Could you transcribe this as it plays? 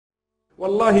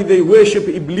Wallahi, they worship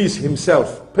Iblis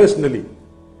himself, personally.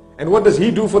 And what does he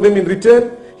do for them in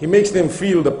return? He makes them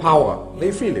feel the power.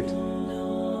 They feel it.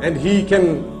 And he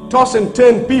can toss and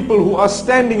turn people who are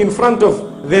standing in front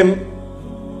of them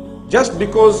just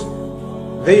because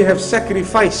they have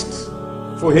sacrificed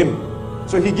for him.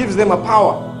 So he gives them a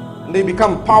power. And they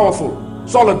become powerful,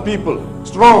 solid people,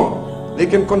 strong. They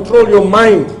can control your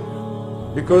mind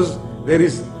because there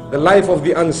is the life of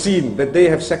the unseen that they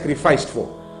have sacrificed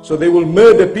for. So they will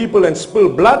murder people and spill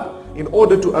blood in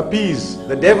order to appease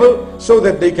the devil so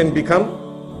that they can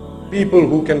become people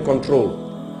who can control.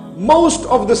 Most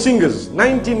of the singers,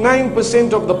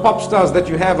 99% of the pop stars that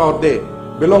you have out there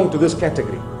belong to this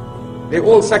category. They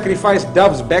all sacrifice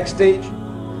doves backstage.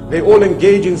 They all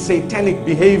engage in satanic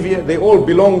behavior. They all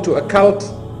belong to a cult.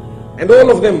 And all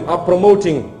of them are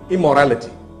promoting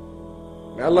immorality.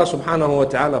 May Allah subhanahu wa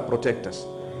ta'ala protect us.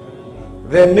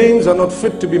 Their names are not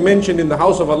fit to be mentioned in the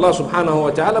house of Allah subhanahu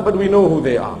wa ta'ala, but we know who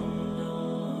they are.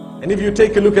 And if you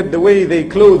take a look at the way they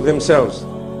clothe themselves,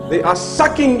 they are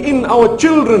sucking in our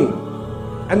children,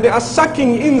 and they are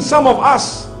sucking in some of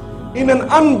us in an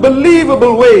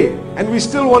unbelievable way. And we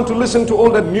still want to listen to all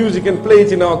that music and play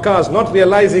it in our cars, not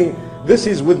realizing this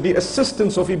is with the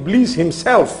assistance of Iblis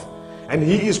himself. And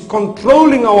he is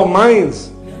controlling our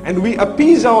minds. And we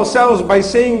appease ourselves by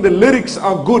saying the lyrics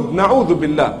are good. Na'udhu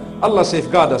billah. Allah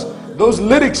safeguard us. Those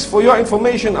lyrics, for your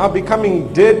information, are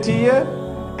becoming dirtier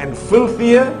and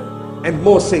filthier and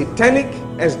more satanic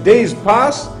as days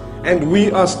pass. And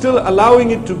we are still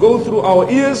allowing it to go through our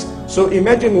ears. So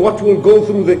imagine what will go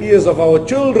through the ears of our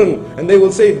children. And they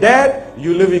will say, Dad,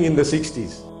 you're living in the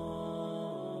 60s.